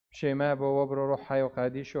شما بوبر روح حي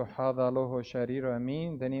وقاديشو حاضا له شرير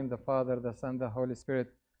أمين. The name of the Father, the Son, the Holy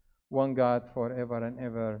Spirit, one God forever and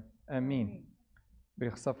ever. Amen.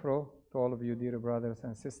 Brichsafro, to all of you dear brothers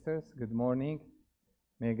and sisters, good morning.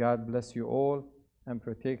 May God bless you all and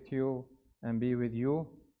protect you and be with you.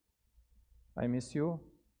 I miss you.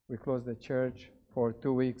 We closed the church for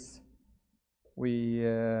 2 weeks. We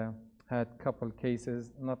had a couple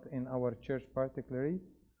cases, not in our church particularly,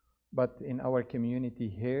 but in our community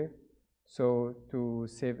here. So to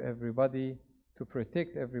save everybody, to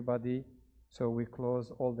protect everybody, so we close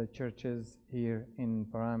all the churches here in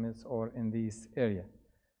Paramus or in this area.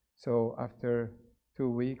 So after 2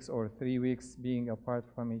 weeks or 3 weeks being apart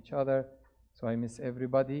from each other, so I miss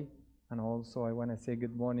everybody. And also I want to say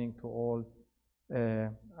good morning to all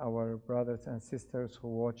our brothers and sisters who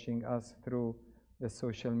are watching us through the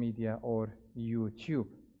social media or YouTube.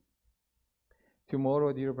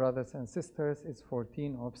 Tomorrow, dear brothers and sisters, is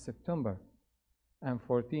 14th of September. And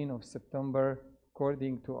 14th of September,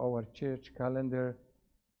 according to our church calendar,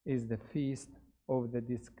 is the feast of the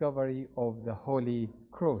discovery of the Holy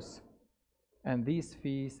Cross. And this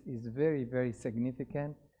feast is very, very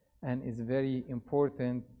significant and is very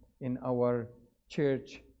important in our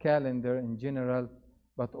church calendar in general,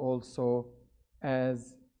 but also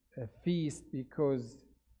as a feast, because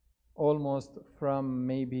almost from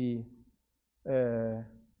maybe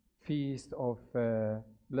feast of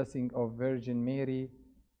blessing of Virgin Mary,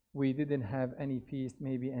 we didn't have any feast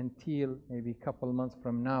maybe until maybe a couple months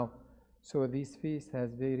from now. So this feast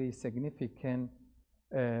has very significant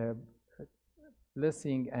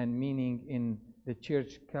blessing and meaning in the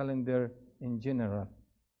church calendar in general.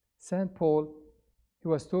 St. Paul, he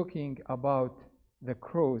was talking about the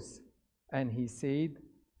cross, and he said,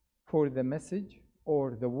 for the message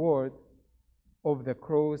or the word of the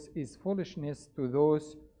cross is foolishness to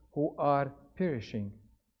those who are perishing,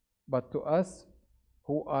 but to us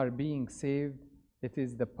who are being saved, it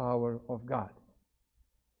is the power of God.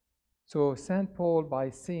 So St. Paul, by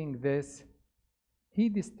saying this, he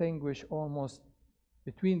distinguished almost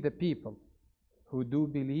between the people who do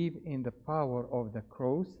believe in the power of the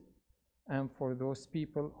cross and for those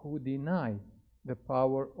people who deny the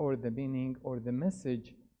power or the meaning or the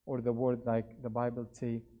message or the word, like the Bible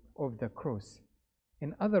say, of the cross.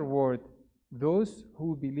 In other words, those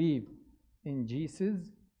who believe in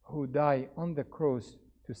Jesus, who died on the cross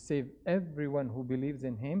to save everyone who believes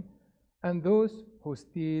in him, and those who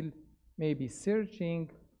still may be searching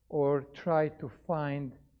or try to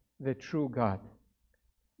find the true God.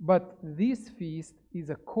 But this feast is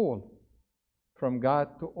a call from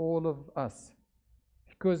God to all of us,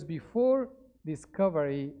 because before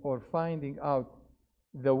discovery or finding out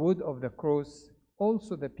the wood of the cross,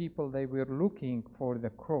 also the people, they were looking for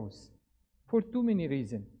the cross for too many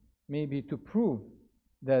reasons. Maybe to prove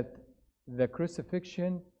that the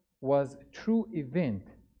crucifixion was a true event,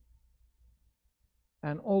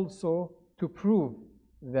 and also to prove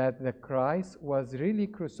that the Christ was really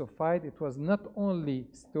crucified. It was not only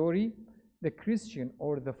story the Christian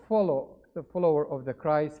or the follower of the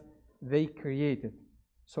Christ they created.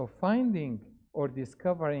 So finding or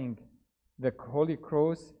discovering the Holy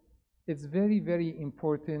Cross is very, very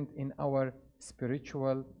important in our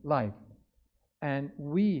spiritual life. And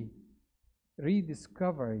we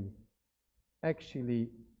rediscover actually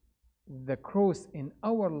the cross in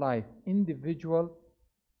our life individual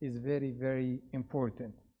is very, very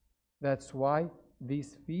important. That's why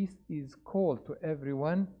this feast is called to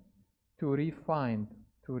everyone to refine,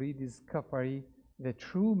 to rediscover the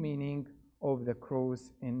true meaning of the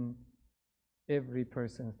cross in every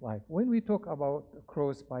person's life. When we talk about the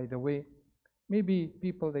cross, by the way, maybe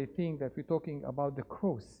people, they think that we're talking about the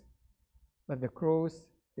cross, but the cross,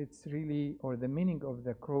 it's really, or the meaning of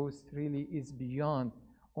the cross really is beyond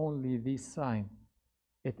only this sign.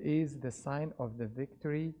 It is the sign of the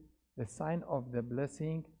victory, the sign of the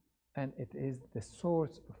blessing, and it is the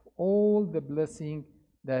source of all the blessing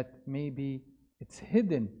that maybe it's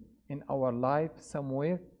hidden in our life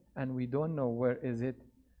somewhere and we don't know where is it.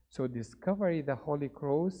 So discover the Holy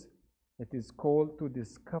Cross. It is called to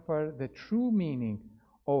discover the true meaning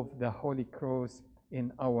of the Holy Cross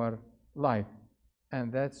in our life.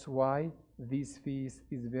 And that's why this feast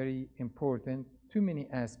is very important to many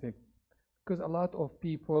aspects. Because a lot of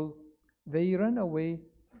people, they run away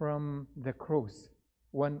from the cross.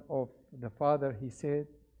 One of the father, he said,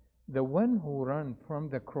 the one who run from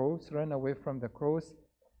the cross, run away from the cross,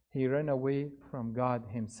 he ran away from God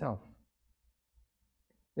himself.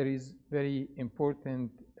 There is very important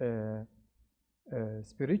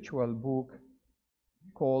spiritual book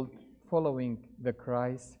called Following the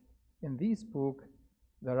Christ. In this book,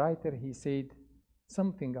 the writer, he said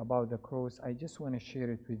something about the cross. I just want to share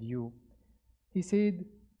it with you. He said,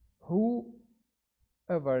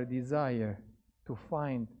 whoever desire to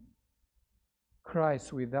find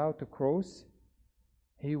Christ without a cross,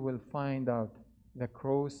 he will find out the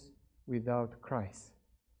cross without Christ.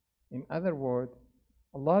 In other words,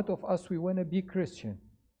 a lot of us, we want to be Christian,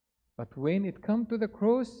 but when it comes to the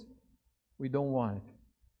cross, we don't want it.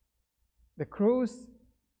 The cross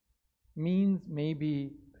means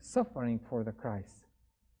maybe suffering for the Christ.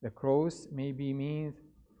 The cross maybe means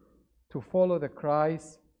to follow the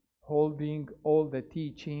Christ, holding all the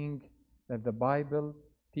teaching that the Bible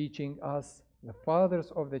teaching us, the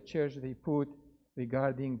fathers of the church, they put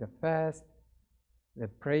regarding the fast, the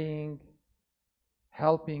praying,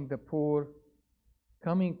 helping the poor,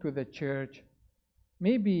 coming to the church,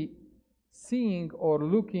 maybe seeing or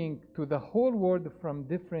looking to the whole world from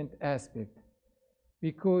different aspects,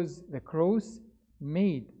 because the cross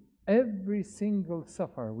made every single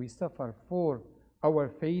suffer we suffer for our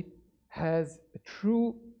faith has a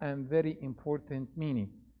true and very important meaning.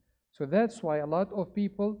 So that's why a lot of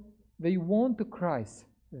people, they want Christ,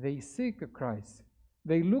 they seek Christ,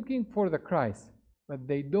 they looking for the Christ, but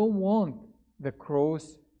they don't want the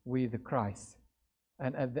cross with Christ.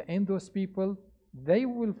 And at the end, those people, they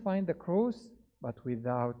will find the cross, but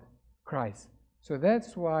without Christ. So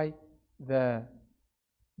that's why the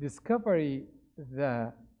discovery,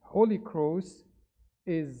 the Holy Cross,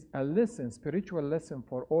 is a lesson, spiritual lesson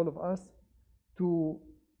for all of us, to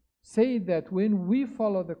say that when we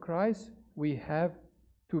follow the Christ, we have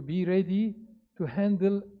to be ready to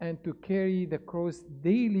handle and to carry the cross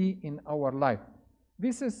daily in our life.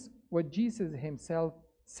 This is what Jesus himself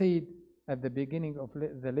said at the beginning of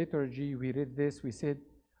the liturgy. We read this, we said,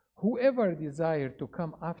 whoever desires to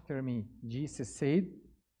come after me, Jesus said,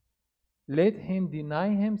 let him deny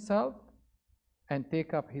himself and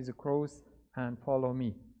take up his cross and follow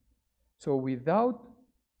me. So without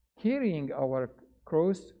carrying our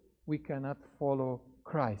cross, we cannot follow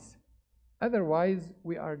Christ. Otherwise,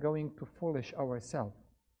 we are going to foolish ourselves.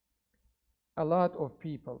 A lot of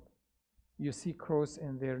people, you see cross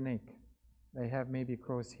in their neck. They have maybe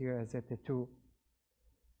cross here as a tattoo.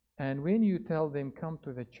 And when you tell them, come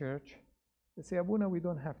to the church, they say, Abuna, we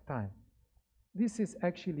don't have time. This is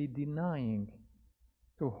actually denying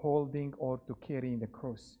to holding or to carrying the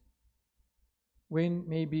cross. When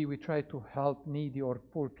maybe we try to help needy or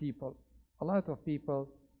poor people, a lot of people,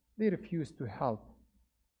 they refuse to help.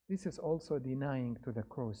 This is also denying to the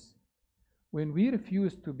cross. When we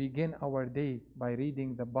refuse to begin our day by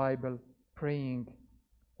reading the Bible, praying,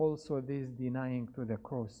 also this denying to the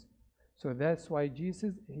cross. So that's why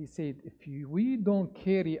Jesus, he said, if we don't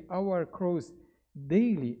carry our cross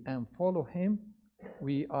daily and follow him,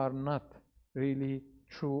 we are not really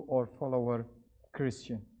true or follower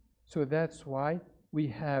Christian. So that's why we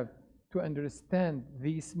have to understand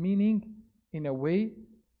this meaning in a way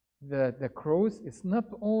that the cross is not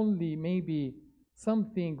only maybe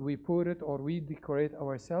something we put it or we decorate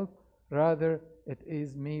ourselves, rather it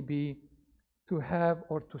is maybe to have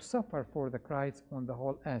or to suffer for the Christ on the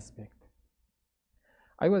whole aspect.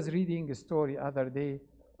 I was reading a story other day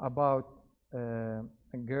about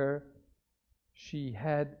a girl. She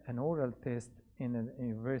had an oral test in a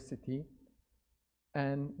university,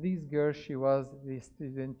 and this girl, she was the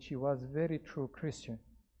student, she was very true Christian.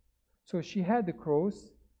 So she had the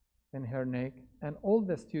cross in her neck, and all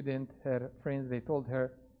the students, her friends, they told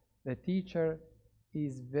her, the teacher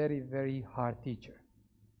is very, very hard teacher,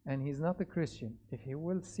 and he's not a Christian. If he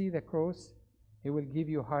will see the cross, he will give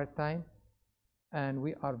you a hard time, and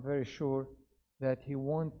we are very sure that he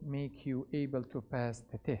won't make you able to pass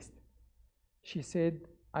the test. She said,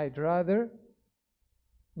 I'd rather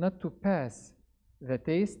not to pass the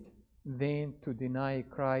test than to deny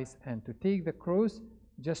Christ and to take the cross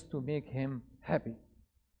just to make him happy.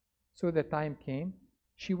 So the time came,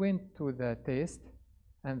 she went to the test,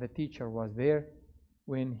 and the teacher was there.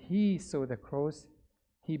 When he saw the cross,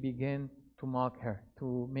 he began to mock her,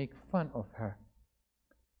 to make fun of her.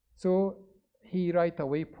 So he right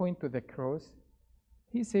away pointed to the cross.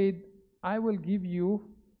 He said, I will give you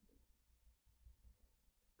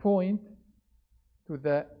point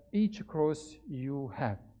to each cross you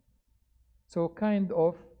have. So kind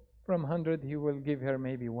of from 100, he will give her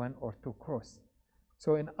maybe 1 or 2 cross.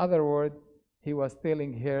 So in other words, he was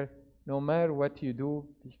telling her, no matter what you do,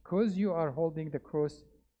 because you are holding the cross,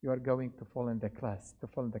 you are going to fall in the class,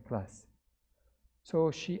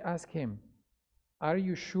 So she asked him, are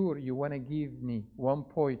you sure you want to give me 1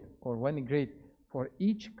 point or 1 grade for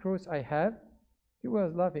each cross I have? He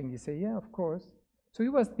was laughing. He said, yeah, of course. So he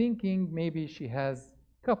was thinking maybe she has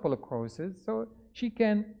a couple of crosses, so she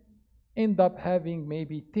can end up having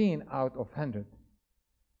maybe 10 out of 100.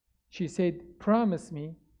 She said, promise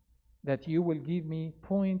me that you will give me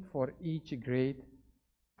point for each grade,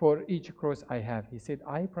 for each cross I have. He said,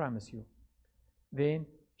 I promise you. Then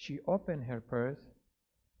she opened her purse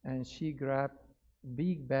and she grabbed a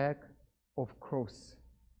big bag of cross.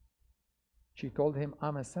 She told him,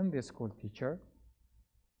 I'm a Sunday school teacher,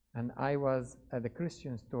 and I was at the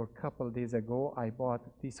Christian store a couple days ago. I bought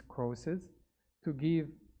these crosses to give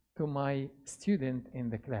to my student in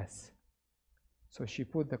the class. So she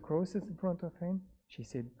put the crosses in front of him. She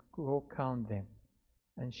said, go count them.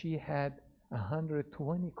 And she had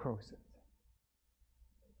 120 crosses.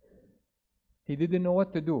 He didn't know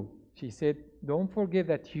what to do. She said, don't forget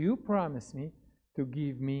that you promised me to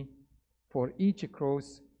give me for each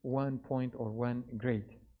cross 1 point or 1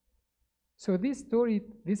 grade. So this story,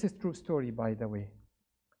 this is true story, by the way.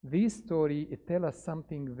 This story, it tells us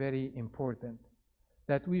something very important,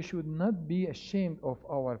 that we should not be ashamed of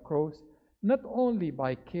our cross, not only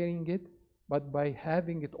by carrying it, but by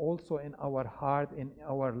having it also in our heart, in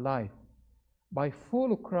our life, by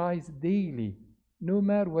follow Christ daily, no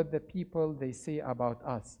matter what the people they say about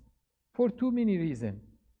us, for too many reasons.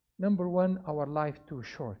 Number one, our life too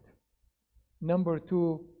short. Number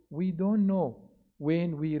two, we don't know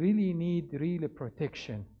when we really need real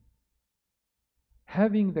protection.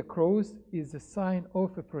 Having the cross is a sign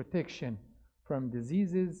of a protection from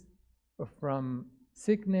diseases, from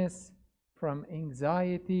sickness, from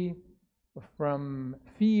anxiety, from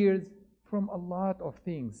fears, from a lot of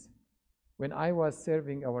things. When I was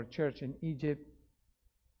serving our church in Egypt,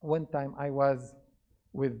 one time I was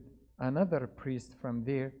with another priest from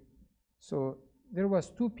there. So there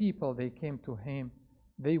was 2 people, they came to him.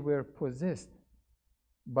 They were possessed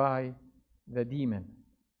by the demon.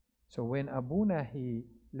 So when Abuna, he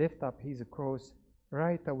lifted up his cross,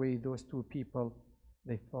 right away those 2 people,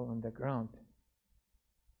 they fell on the ground.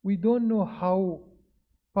 We don't know how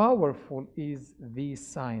powerful is this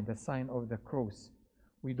sign, the sign of the cross.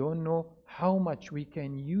 We don't know how much we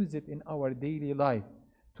can use it in our daily life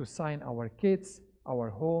to sign our kids, our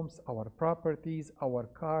homes, our properties, our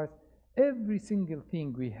cars, every single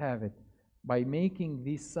thing we have it. By making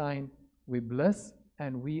this sign, we bless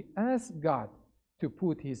and we ask God to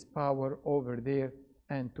put His power over there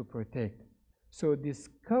and to protect. So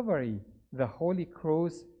discovery, the Holy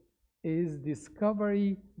Cross, is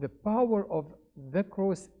discovery the power of the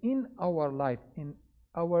cross in our life, in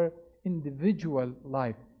our individual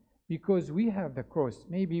life. Because we have the cross.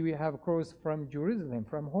 Maybe we have a cross from Jerusalem,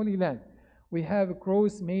 from Holy Land. We have a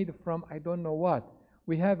cross made from I don't know what.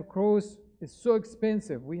 We have a cross, it's so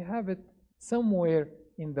expensive. We have it somewhere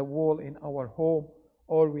in the wall in our home,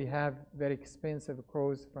 or we have very expensive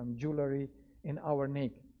cross from jewelry in our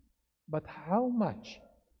neck. But how much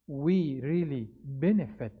we really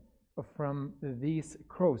benefit from this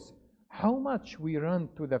cross? How much we run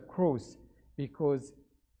to the cross, because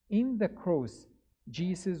in the cross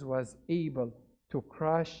Jesus was able to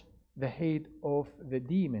crush the head of the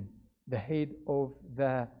demon, the head of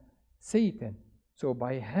the Satan. So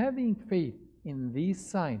by having faith in this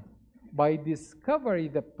sign, by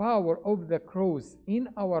discovering the power of the cross in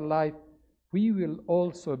our life, we will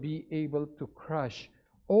also be able to crush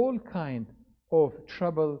all kind of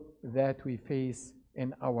trouble that we face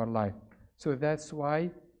in our life. So that's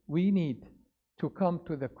why we need to come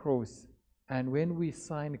to the cross. And when we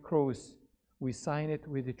sign cross, we sign it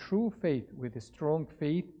with a true faith, with a strong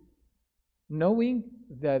faith, knowing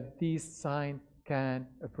that this sign can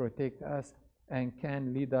protect us and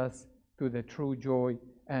can lead us to the true joy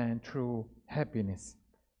and true happiness.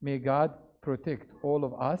 May God protect all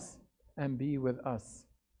of us and be with us.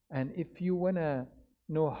 And if you want to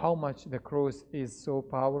know how much the cross is so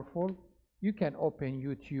powerful, you can open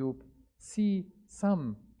YouTube, see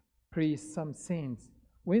some priests, some saints,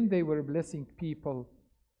 when they were blessing people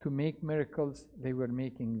to make miracles, they were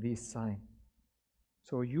making this sign.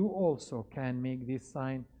 So you also can make this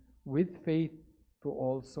sign with faith to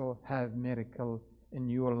also have miracle in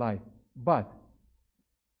your life. But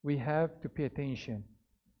we have to pay attention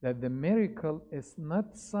that the miracle is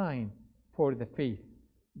not sign for the faith,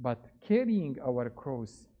 but carrying our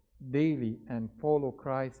cross daily and follow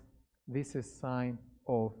Christ, this is sign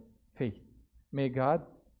of faith. May God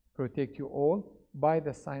protect you all by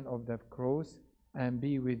the sign of the cross and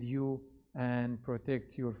be with you and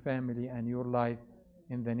protect your family and your life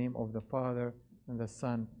in the name of the Father and the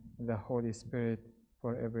Son and the Holy Spirit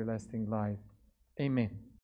for everlasting life. Amen.